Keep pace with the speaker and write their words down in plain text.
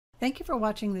Thank you for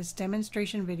watching this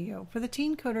demonstration video for the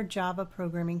TeenCoder Java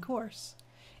programming course.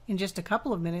 In just a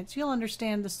couple of minutes, you'll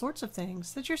understand the sorts of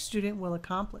things that your student will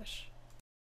accomplish.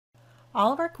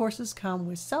 All of our courses come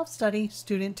with self-study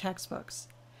student textbooks.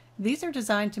 These are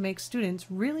designed to make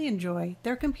students really enjoy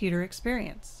their computer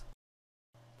experience.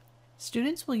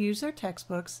 Students will use their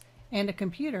textbooks and a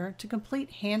computer to complete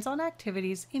hands-on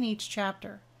activities in each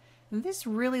chapter. This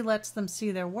really lets them see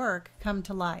their work come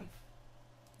to life.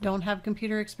 Don't have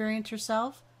computer experience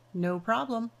yourself? No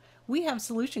problem. We have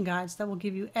solution guides that will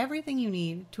give you everything you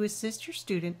need to assist your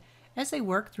student as they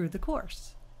work through the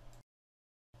course.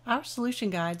 Our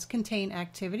solution guides contain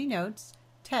activity notes,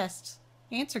 tests,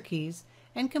 answer keys,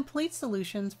 and complete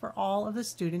solutions for all of the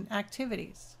student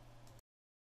activities.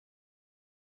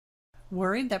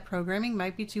 Worried that programming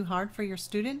might be too hard for your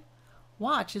student?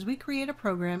 Watch as we create a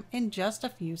program in just a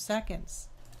few seconds.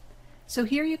 So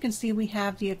here you can see we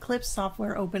have the Eclipse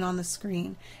software open on the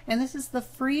screen, and this is the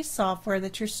free software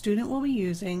that your student will be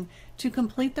using to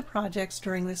complete the projects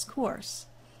during this course.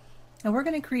 And we're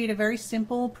going to create a very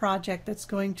simple project that's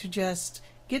going to just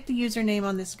get the username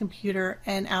on this computer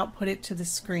and output it to the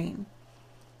screen.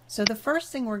 So the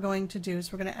first thing we're going to do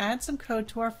is we're going to add some code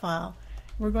to our file.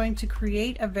 We're going to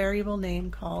create a variable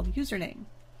name called username.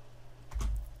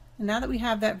 And now that we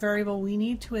have that variable, we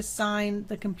need to assign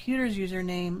the computer's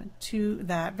username to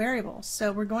that variable.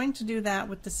 So we're going to do that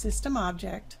with the system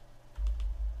object.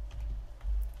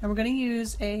 And we're going to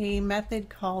use a method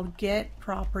called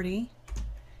getProperty.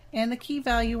 And the key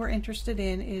value we're interested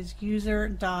in is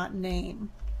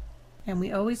user.name. And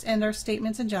we always end our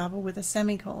statements in Java with a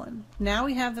semicolon. Now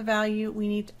we have the value, we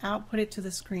need to output it to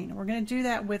the screen. We're going to do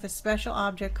that with a special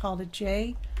object called a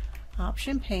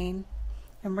JOptionPane.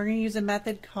 And we're going to use a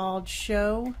method called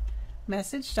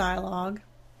showMessageDialog, and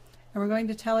we're going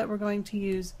to tell it we're going to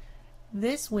use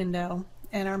this window,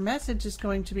 and our message is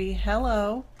going to be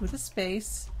hello with a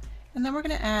space, and then we're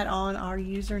going to add on our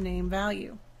username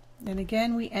value. And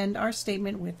again, we end our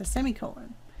statement with a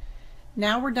semicolon.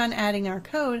 Now we're done adding our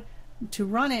code. To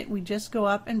run it, we just go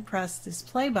up and press this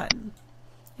play button.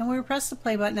 And when we press the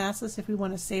play button, it asks us if we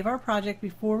want to save our project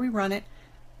before we run it.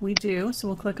 We do, so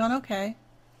we'll click on OK.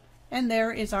 And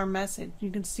there is our message. You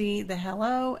can see the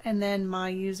hello and then my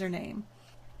username.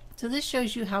 So this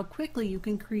shows you how quickly you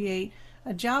can create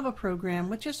a Java program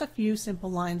with just a few simple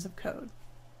lines of code.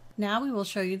 Now we will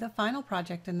show you the final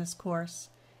project in this course.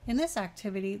 In this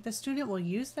activity, the student will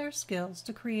use their skills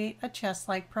to create a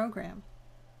chess-like program.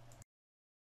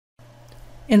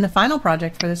 In the final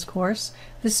project for this course,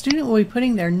 the student will be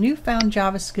putting their newfound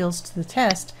Java skills to the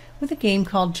test with a game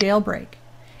called Jailbreak.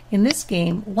 In this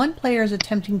game, one player is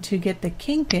attempting to get the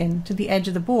kingpin to the edge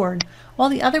of the board, while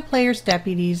the other player's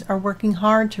deputies are working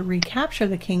hard to recapture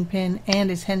the kingpin and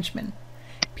his henchmen.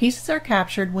 Pieces are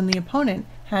captured when the opponent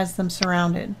has them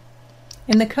surrounded.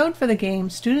 In the code for the game,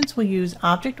 students will use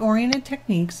object-oriented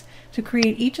techniques to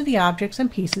create each of the objects and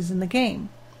pieces in the game.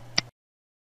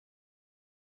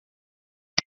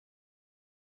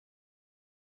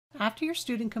 After your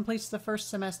student completes the first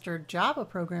semester Java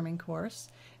programming course,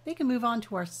 they can move on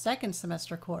to our second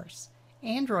semester course,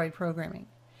 Android Programming.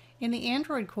 In the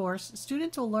Android course,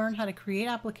 students will learn how to create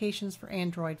applications for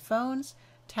Android phones,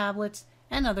 tablets,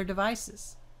 and other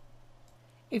devices.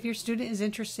 If your student is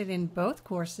interested in both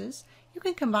courses, you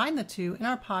can combine the two in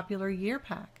our popular Year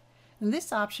Pack. And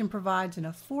this option provides an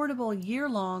affordable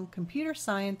year-long computer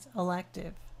science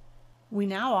elective. We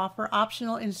now offer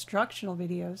optional instructional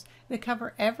videos that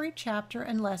cover every chapter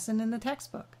and lesson in the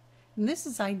textbook. And this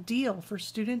is ideal for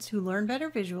students who learn better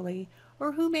visually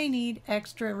or who may need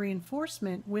extra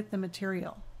reinforcement with the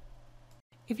material.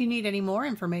 If you need any more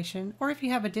information or if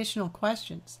you have additional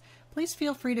questions, please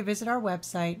feel free to visit our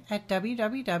website at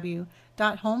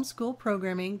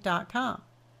www.homeschoolprogramming.com.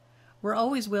 We're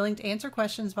always willing to answer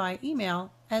questions via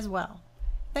email as well.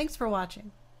 Thanks for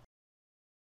watching.